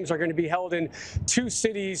 3 games are going to be held in 2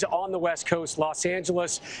 cities on the West Coast, Los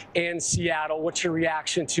Angeles and Seattle. What's your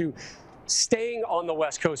reaction to staying on the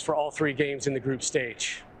West Coast for all 3 games in the group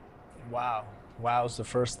stage? Wow. Wow is the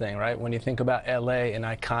first thing, right? When you think about LA, an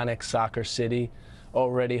iconic soccer city,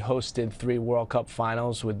 already hosted 3 World Cup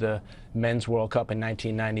finals, with the men's World Cup in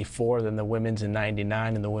 1994, then the women's in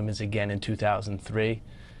 99, and the women's again in 2003.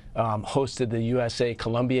 Hosted the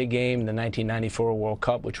USA-Colombia game in the 1994 World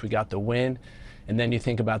Cup, which we got the win. And then you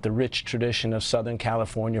think about the rich tradition of Southern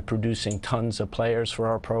California producing tons of players for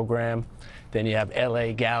our program. Then you have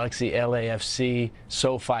LA Galaxy, LAFC,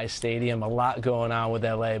 SoFi Stadium, a lot going on with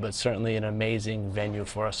LA, but certainly an amazing venue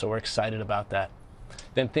for us, so we're excited about that.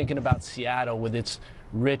 Then thinking about Seattle with its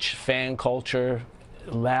rich fan culture,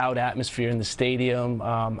 loud atmosphere in the stadium.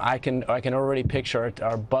 I can already picture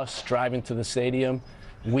our bus driving to the stadium,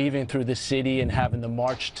 weaving through the city and having the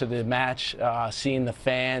march to the match, seeing the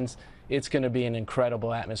fans. It's going to be an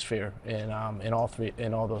incredible atmosphere in all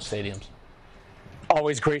those stadiums.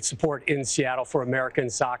 Always great support in Seattle for American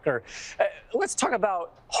soccer. Let's talk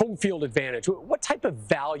about home field advantage. What type of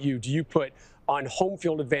value do you put on home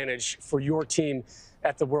field advantage for your team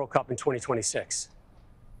at the World Cup in 2026?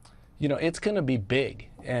 You know, it's going to be big,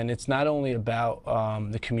 and it's not only about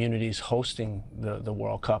the communities hosting the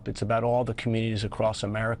World Cup. It's about all the communities across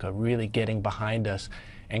America really getting behind us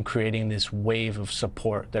and creating this wave of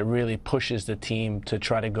support that really pushes the team to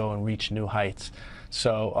try to go and reach new heights.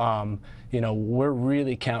 So, you know, we're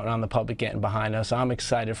really counting on the public getting behind us. I'm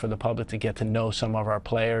excited for the public to get to know some of our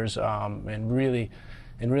players and really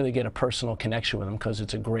get a personal connection with them, because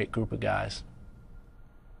it's a great group of guys.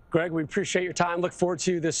 Greg, we appreciate your time. Look forward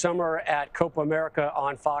to this summer at Copa America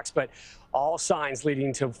on Fox, but all signs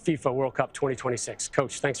leading to FIFA World Cup 2026.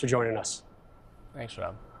 Coach, thanks for joining us. Thanks,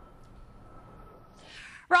 Rob.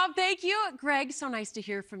 Rob, thank you. Greg, so nice to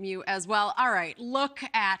hear from you as well. All right, look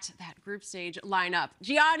at that group stage lineup.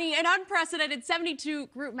 Gianni, an unprecedented 72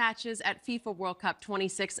 group matches at FIFA World Cup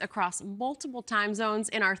 26 across multiple time zones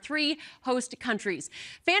in our 3 host countries.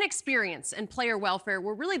 Fan experience and player welfare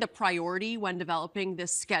were really the priority when developing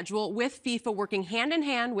this schedule, with FIFA working hand in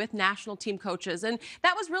hand with national team coaches, and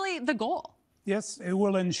that was really the goal. Yes, it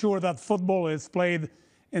will ensure that football is played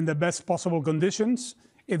in the best possible conditions.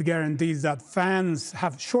 It guarantees that fans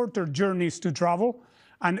have shorter journeys to travel,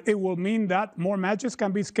 and it will mean that more matches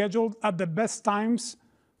can be scheduled at the best times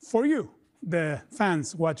for you, the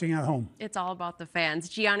fans watching at home. It's all about the fans.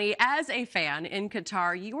 Gianni, as a fan in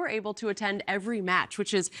Qatar, you were able to attend every match,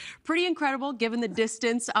 which is pretty incredible given the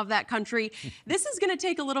distance of that country. This is going to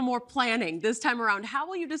take a little more planning this time around. How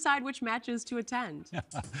will you decide which matches to attend?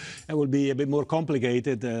 It will be a bit more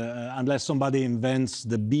complicated unless somebody invents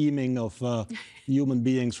the beaming of human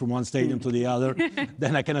beings from one stadium to the other.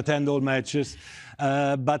 Then I can attend all matches.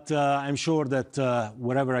 But I'm sure that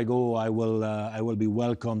wherever I go, I will be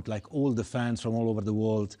welcomed like all the fans from all over the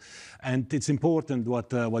world. And it's important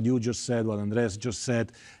what you just said, what Andres just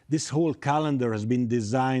said. This whole calendar has been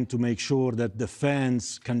designed to make sure that the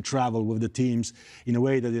fans can travel with the teams in a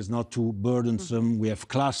way that is not too burdensome. We have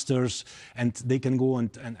clusters, and they can go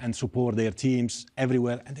and support their teams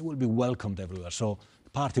everywhere, and they will be welcomed everywhere. So the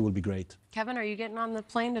party will be great. Kevin, are you getting on the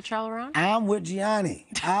plane to travel around? I'm with Gianni.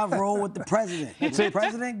 I roll with the president. When the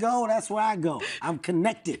president go, that's where I go. I'm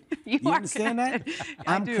connected. You understand that?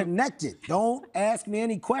 I'm connected. Don't ask me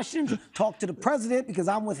any questions. Talk to the president, because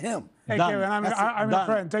I'm with him. Hey, Kevin, I'm your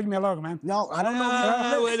friend. Take me along, man. No, I don't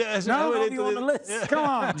know if you're on the list. Come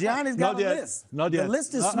on. Gianni's got a list. Not yet. The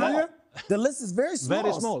list is small. The list is very small.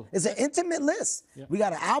 Very small. It's an intimate list. Yeah. We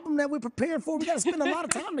got an album that we're preparing for. We got to spend a lot of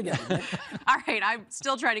time together, man. All right, I'm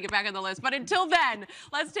still trying to get back on the list. But until then,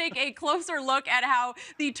 let's take a closer look at how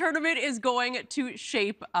the tournament is going to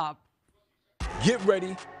shape up. Get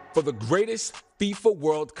ready for the greatest FIFA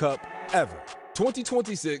World Cup ever.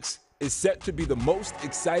 2026 is set to be the most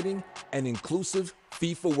exciting and inclusive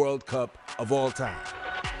FIFA World Cup of all time.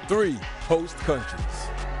 3 host countries,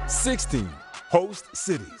 16 host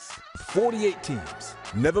cities, 48 teams.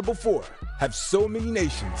 Never before have so many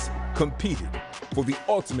nations competed for the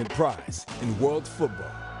ultimate prize in world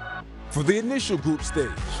football. For the initial group stage,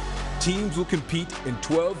 teams will compete in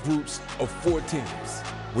 12 groups of 4 teams,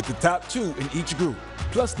 with the top 2 in each group,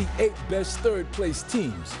 plus the 8 best third-place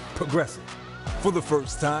teams progressing. For the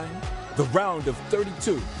first time, the round of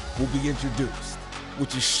 32 will be introduced,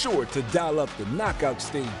 which is sure to dial up the knockout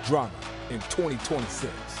stage drama in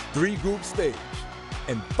 2026. 3 group stage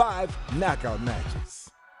and 5 knockout matches.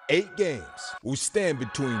 8 games will stand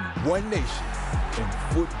between one nation and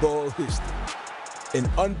football history. An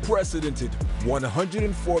unprecedented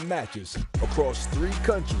 104 matches across 3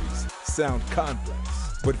 countries sound complex,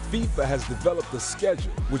 but FIFA has developed a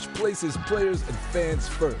schedule which places players and fans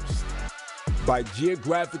first. By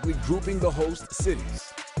geographically grouping the host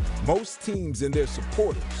cities, most teams and their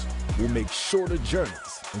supporters will make shorter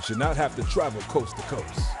journeys and should not have to travel coast to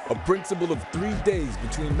coast. A principle of 3 days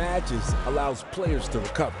between matches allows players to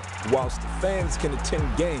recover, whilst fans can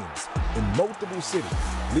attend games in multiple cities,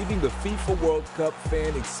 leaving the FIFA World Cup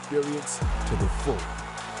fan experience to the full.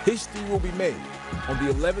 History will be made on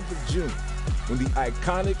the 11th of June when the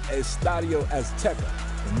iconic Estadio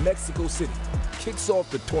Azteca in Mexico City kicks off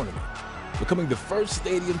the tournament, becoming the first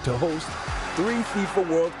stadium to host 3 FIFA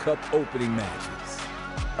World Cup opening matches.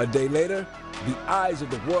 A day later, the eyes of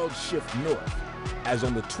the world shift north, as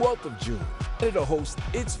on the 12th of June, Canada hosts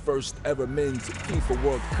its first ever men's FIFA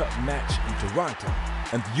World Cup match in Toronto,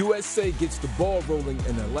 and the USA gets the ball rolling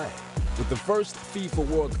in LA, with the first FIFA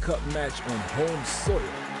World Cup match on home soil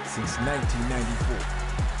since 1994.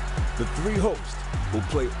 The 3 hosts will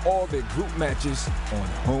play all their group matches on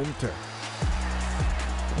home turf.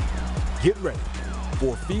 Get ready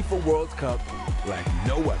for FIFA World Cup like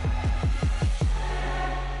no other.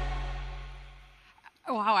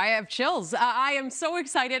 Well, Wow, I have chills. I am so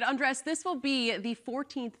excited. Andres, this will be the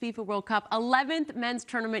 14th FIFA World Cup, 11th men's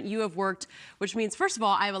tournament you have worked, which means, first of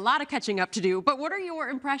all, I have a lot of catching up to do. But what are your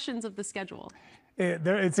impressions of the schedule?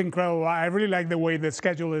 It's incredible. I really like the way the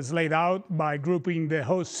schedule is laid out by grouping the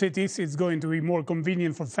host cities. It's going to be more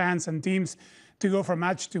convenient for fans and teams to go from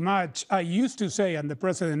match to match. I used to say, and the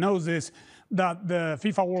president knows this, that the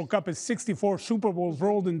FIFA World Cup is 64 Super Bowls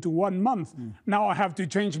rolled into 1 month. Now I have to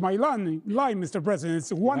change my line, Mr. President.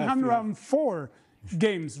 It's 104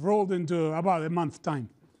 games rolled into about a month time.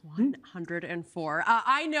 104.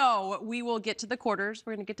 I know we will get to the quarters.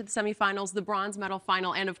 We're going to get to the semifinals, the bronze medal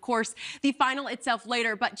final, and of course, the final itself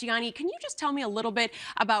later. But Gianni, can you just tell me a little bit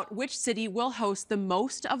about which city will host the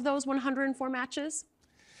most of those 104 matches?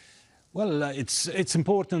 Well, it's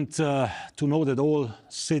important to know that all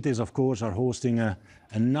cities, of course, are hosting a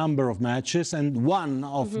number of matches, and one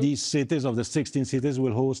of these cities, of the 16 cities,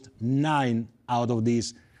 will host 9 out of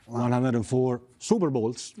these 104 Super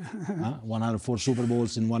Bowls, 104 Super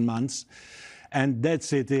Bowls in 1 month, and that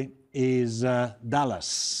city is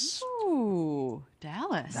Dallas. Ooh,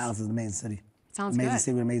 Dallas. Dallas is an amazing city. Sounds amazing good.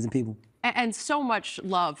 city with amazing people. And so much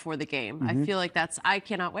love for the game. I feel like I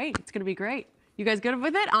cannot wait. It's going to be great. You guys good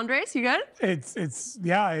with it? Andres, you good?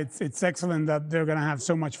 It's excellent that they're going to have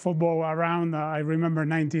so much football around. I remember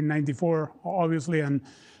 1994, obviously, and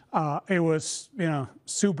it was,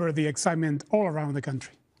 super, the excitement all around the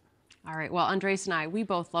country. All right. Well, Andres and I, we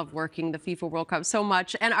both love working the FIFA World Cup so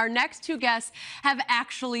much. And our next two guests have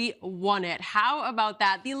actually won it. How about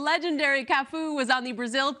that? The legendary Cafu was on the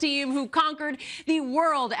Brazil team who conquered the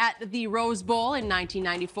world at the Rose Bowl in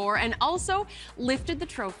 1994 and also lifted the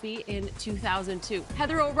trophy in 2002.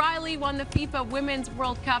 Heather O'Reilly won the FIFA Women's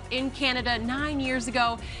World Cup in Canada 9 years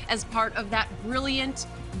ago as part of that brilliant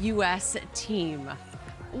U.S. team.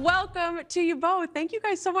 Welcome to you both. Thank you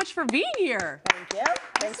guys so much for being here. Thank you.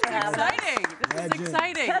 Thanks for having us. This is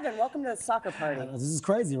exciting. Kevin, welcome to the soccer party. This is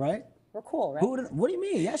crazy, right? We're cool, right? What do you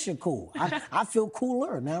mean? Yes, you're cool. I feel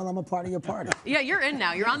cooler now that I'm a part of your party. Yeah, you're in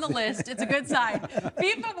now. You're on the list. It's a good sign.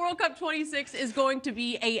 FIFA World Cup 26 is going to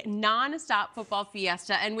be a non-stop football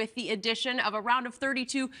fiesta. And with the addition of a round of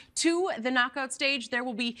 32 to the knockout stage, there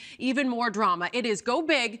will be even more drama. It is go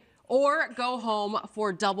big or go home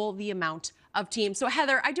for double the amount of teams. So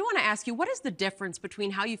Heather, I do want to ask you, what is the difference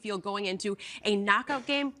between how you feel going into a knockout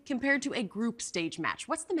game compared to a group stage match?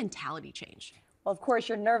 What's the mentality change? Well, of course,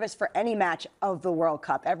 you're nervous for any match of the World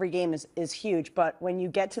Cup. Every game is huge. But when you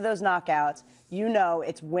get to those knockouts, you know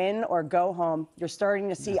it's win or go home. You're starting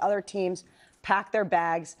to see other teams pack their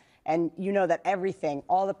bags, and you know that everything,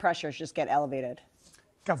 all the pressures just get elevated.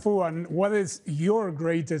 Cafu, and what is your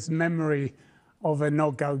greatest memory of a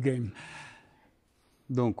knockout game?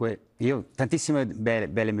 Dunque, io ho tantissime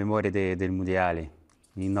belle memorie del Mondiale.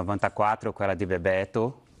 In 94, quella di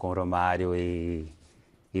Bebeto, con Romário e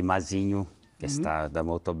Mazinho, che è stata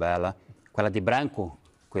molto bella. Quella di Branco,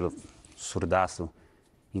 quello surdaço,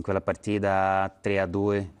 in quella partita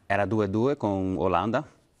 3-2, era 2-2 con Holanda,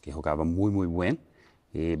 che giocava molto bene,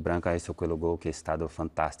 e Branco ha messo quello gol che è stato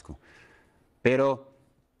fantastico. Però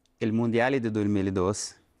il Mondiale del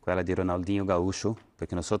 2002, quella di Ronaldinho Gaúcho,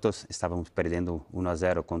 perché nosotros estábamos perdendo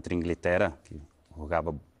 1-0 contra Inglaterra, que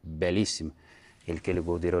jogava belíssimo. Aquele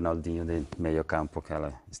gol de Ronaldinho de meio campo, que ela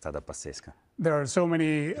é estava pazzesca. There are so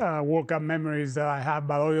many World Cup memories that I have,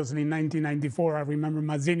 but obviously in 1994, I remember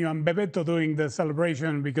Mazinho and Bebeto doing the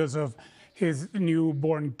celebration because of his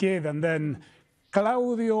newborn kid, and then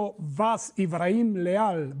Claudio Vaz Ibrahim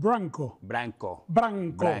Leal, Branco,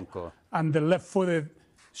 and the left-footed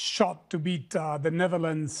shot to beat the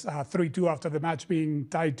Netherlands 3-2 after the match being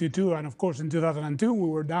tied 2-2. And of course, in 2002, we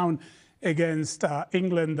were down against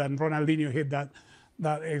England, and Ronaldinho hit that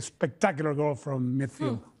spectacular goal from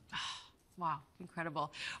midfield. Wow,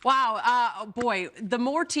 incredible. Wow, boy, the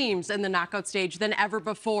more teams in the knockout stage than ever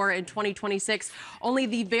before in 2026. Only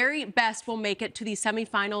the very best will make it to the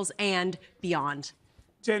semifinals and beyond.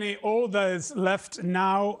 Jenny, all that is left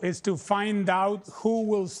now is to find out who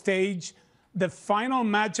will stage the final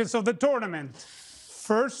matches of the tournament.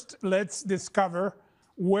 First, let's discover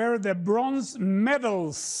where the bronze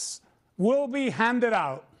medals will be handed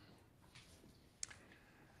out.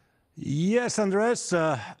 Yes, Andres,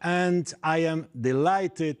 and I am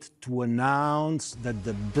delighted to announce that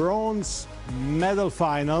the bronze medal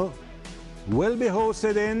final will be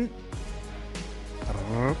hosted in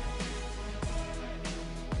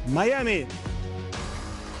Miami.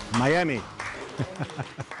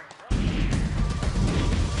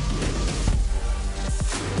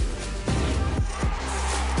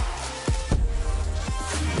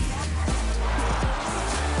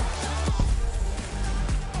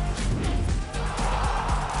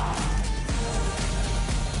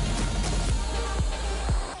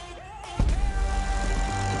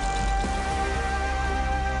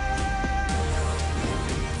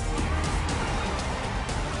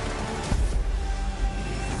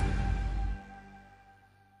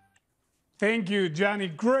 Thank you, Johnny.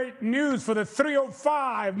 Great news for the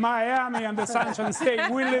 305, Miami and the Sunshine State.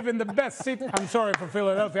 We live in the best city. I'm sorry for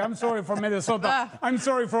Philadelphia. I'm sorry for Minnesota. I'm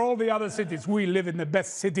sorry for all the other cities. We live in the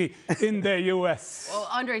best city in the U.S. Well,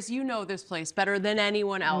 Andres, you know this place better than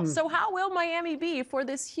anyone else. So how will Miami be for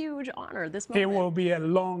this huge honor, this moment? It will be a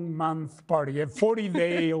long month party, a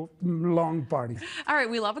 40-day long party. All right,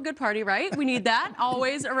 we love a good party, right? We need that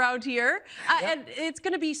always around here. And it's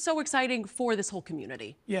going to be so exciting for this whole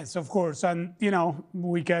community. Yes, of course. And, you know,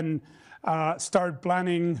 we can start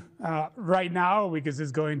planning right now because it's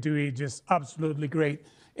going to be just absolutely great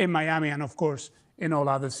in Miami and, of course, in all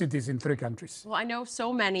other cities in 3 countries. Well, I know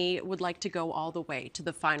so many would like to go all the way to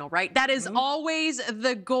the final, right? That is always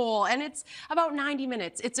the goal. And it's about 90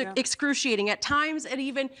 minutes. It's excruciating. At times, it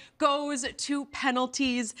even goes to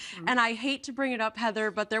penalties. And I hate to bring it up,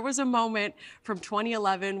 Heather, but there was a moment from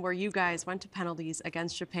 2011 where you guys went to penalties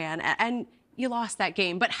against Japan. And you lost that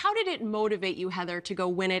game. But how did it motivate you, Heather, to go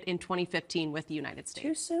win it in 2015 with the United States?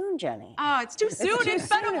 Too soon, Jenny. Oh, it's too soon. It's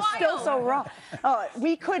been a while. It's still so wrong.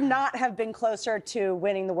 We could not have been closer to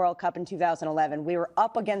winning the World Cup in 2011. We were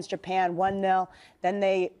up against Japan 1-0. Then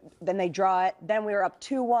they draw it. Then we were up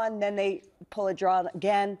 2-1. Then they pull a draw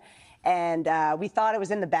again. And we thought it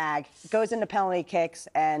was in the bag. It goes into penalty kicks,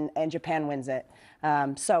 and Japan wins it.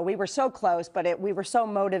 So we were so close, but we were so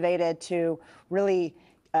motivated to really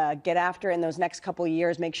get after in those next couple of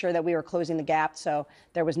years, make sure that we were closing the gap. So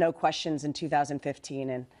there was no questions in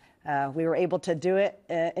 2015. And we were able to do it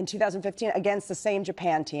in 2015 against the same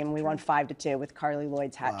Japan team. We won 5-2 with Carly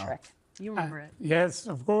Lloyd's hat trick. You remember it. Yes,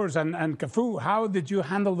 of course. And Cafu, how did you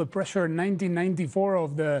handle the pressure in 1994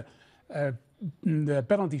 of the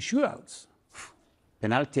penalty shootouts?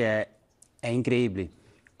 Penalti è incredibile.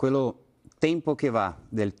 Quello tempo che va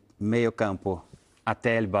del meio campo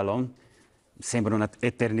até il balão sembra una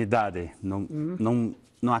eternidade,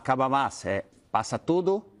 não acaba mais, passa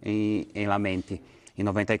tudo em la mente. Em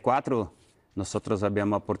 94, nós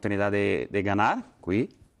abbiamo a oportunidade de ganhar qui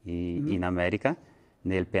in América,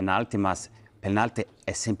 nel penalti, mas penalti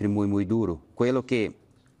è sempre muito duro. Quello che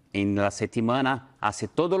in la settimana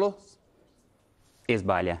hace todo lo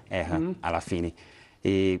sbaglia, erra alla fine.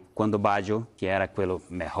 E quando Baggio, que era quello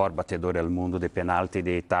melhor batedor del mundo de penalti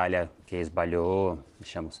de Itália, que sbagliò,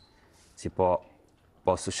 diciamo,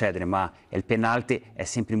 può succedere, ma il penalti è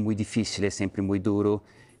sempre muito difícil, è sempre muito duro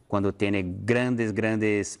quando tem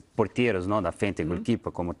grandes porteiros, não, da frente do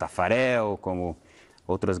equipe, como Tafarel, como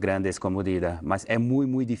outros grandes como Dida. Mas é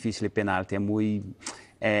muito difícil o penalti,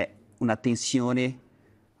 é uma tensão,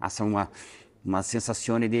 uma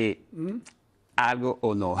sensação de algo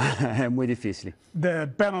ou não. É muito difícil. The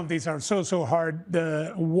penalties are so hard.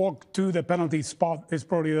 The walk to the penalty spot is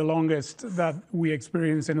probably the longest that we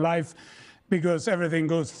experience in life, because everything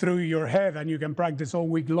goes through your head and you can practice all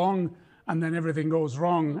week long and then everything goes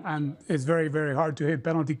wrong, and it's very, very hard to hit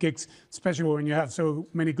penalty kicks, especially when you have so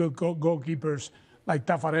many good goalkeepers like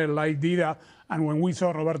Tafarel, like Dida. And when we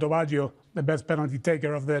saw Roberto Baggio, the best penalty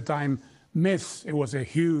taker of the time, miss, it was a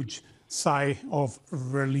huge sigh of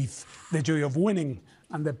relief. The joy of winning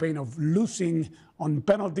and the pain of losing on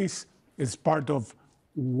penalties is part of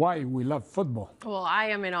why we love football. Well, I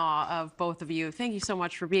am in awe of both of you. Thank you so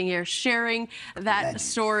much for being here, sharing that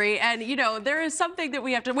story. And, you know, there is something that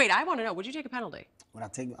we have to... Wait, I want to know, would you take a penalty? Would I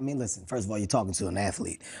take... I mean, listen, first of all, you're talking to an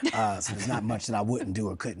athlete. So there's not much that I wouldn't do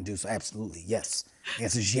or couldn't do. So absolutely, yes. The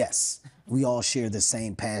answer is yes. We all share the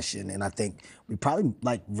same passion, and I think we probably,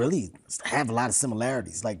 like, really have a lot of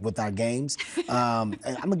similarities, like, with our games. And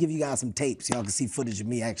I'm going to give you guys some tapes. Y'all can see footage of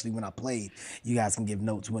me, actually, when I played. You guys can give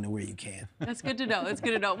notes when and where you can. That's good to know. That's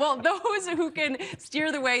good to know. Well, those who can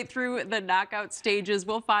steer the way through the knockout stages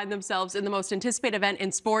will find themselves in the most anticipated event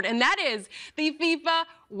in sport, and that is the FIFA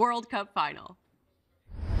World Cup Final.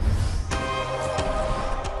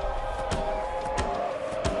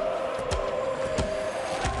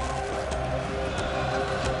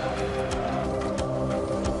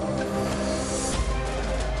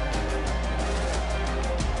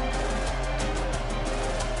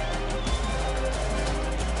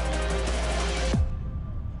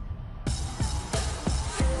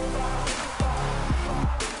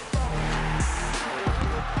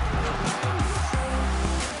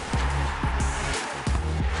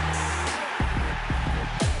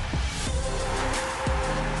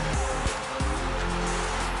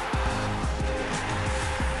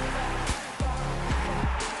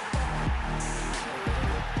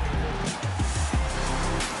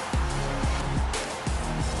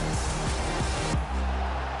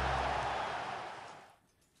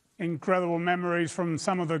 Incredible memories from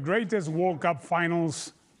some of the greatest World Cup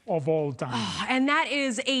finals of all time. Oh, and that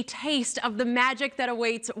is a taste of the magic that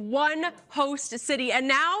awaits one host city. And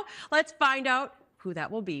now let's find out who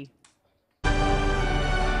that will be.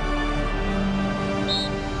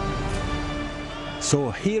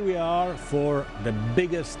 So here we are for the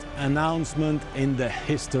biggest announcement in the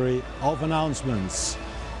history of announcements.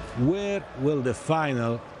 Where will the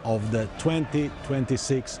final of the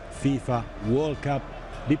 2026 FIFA World Cup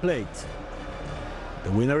be played?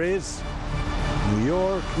 The winner is New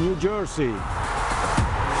York, New Jersey.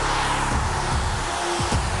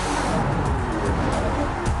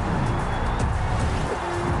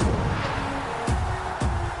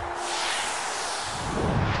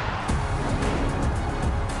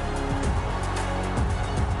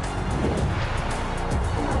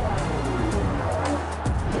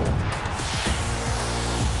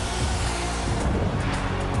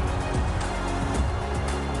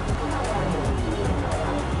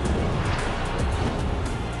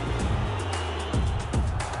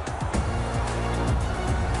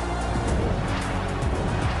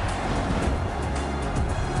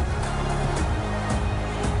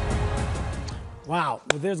 Wow,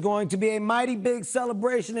 well, there's going to be a mighty big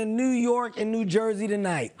celebration in New York and New Jersey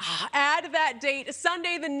tonight. Add that date,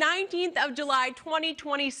 Sunday, the 19th of July,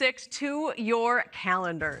 2026, to your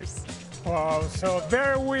calendars. Wow, so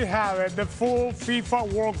there we have it, the full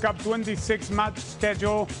FIFA World Cup 26 match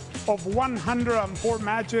schedule of 104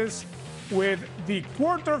 matches, with the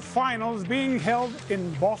quarterfinals being held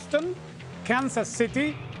in Boston, Kansas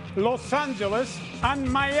City, Los Angeles,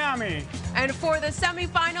 and Miami. And for the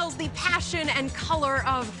semifinals, the passion and color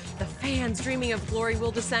of the fans dreaming of glory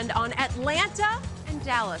will descend on Atlanta and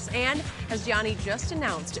Dallas. And as Gianni just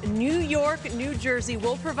announced, New York, New Jersey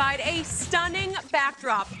will provide a stunning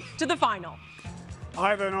backdrop to the final.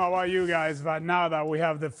 I don't know about you guys, but now that we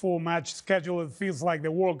have the full match schedule, it feels like the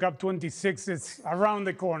World Cup 26 is around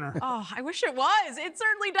the corner. Oh, I wish it was. It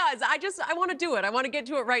certainly does. I want to do it. I want to get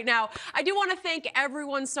to it right now. I do want to thank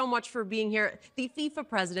everyone so much for being here. The FIFA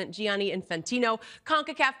president, Gianni Infantino,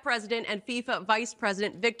 CONCACAF president and FIFA vice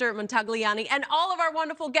president, Victor Montagliani, and all of our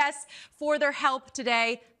wonderful guests for their help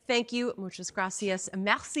today. Thank you. Muchas gracias.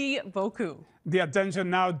 Merci beaucoup. The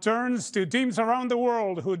attention now turns to teams around the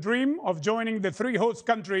world who dream of joining the three host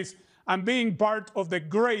countries and being part of the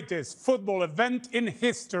greatest football event in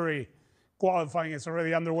history. Qualifying is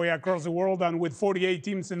already underway across the world, and with 48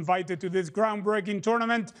 teams invited to this groundbreaking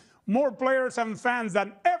tournament, more players and fans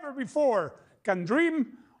than ever before can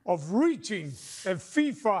dream of reaching the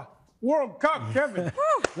FIFA World Cup, Kevin.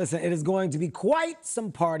 Listen, it is going to be quite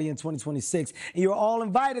some party in 2026, and you're all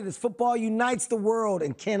invited as football unites the world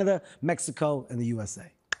in Canada, Mexico, and the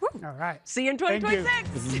USA. All right. See you in 2026.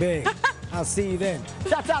 This is big. I'll see you then.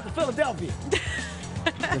 Shouts out to Philadelphia.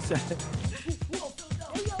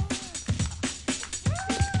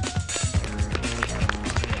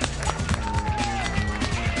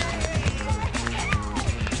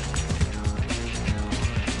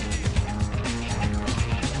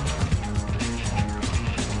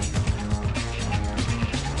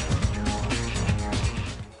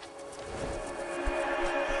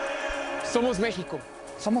 Somos México.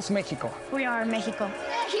 Somos México. We are Mexico.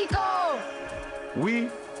 Mexico! We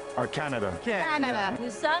are Canada. Canada.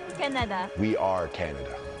 Nous sommes Canada. We are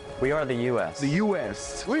Canada. We are the U.S. The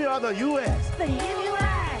U.S. We are the U.S. The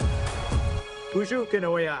U.S. Bonjour,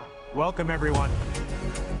 Kanoya. Welcome, everyone.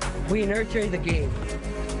 We nurture the game.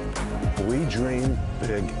 We dream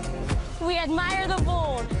big. We admire the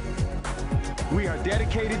bold. We are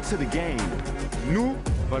dedicated to the game. Nous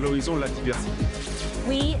valorisons la diversité.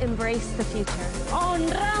 We embrace the future.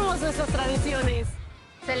 Honramos nuestras tradiciones.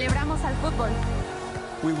 Celebramos al fútbol.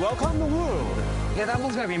 We welcome the world. Le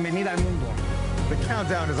damos la bienvenida al mundo. The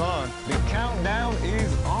countdown is on. The countdown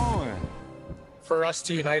is on. For us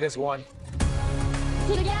to unite as one.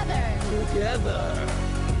 Together. Together.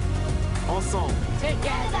 Ensemble.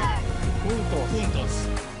 Together. Juntos. Juntos.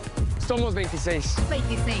 Somos 26.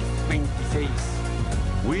 26. 26.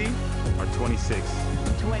 We are 26.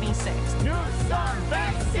 26. Nous sommes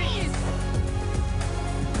 26.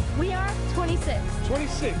 We are 26.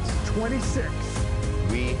 26. 26.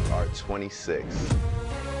 We are 26.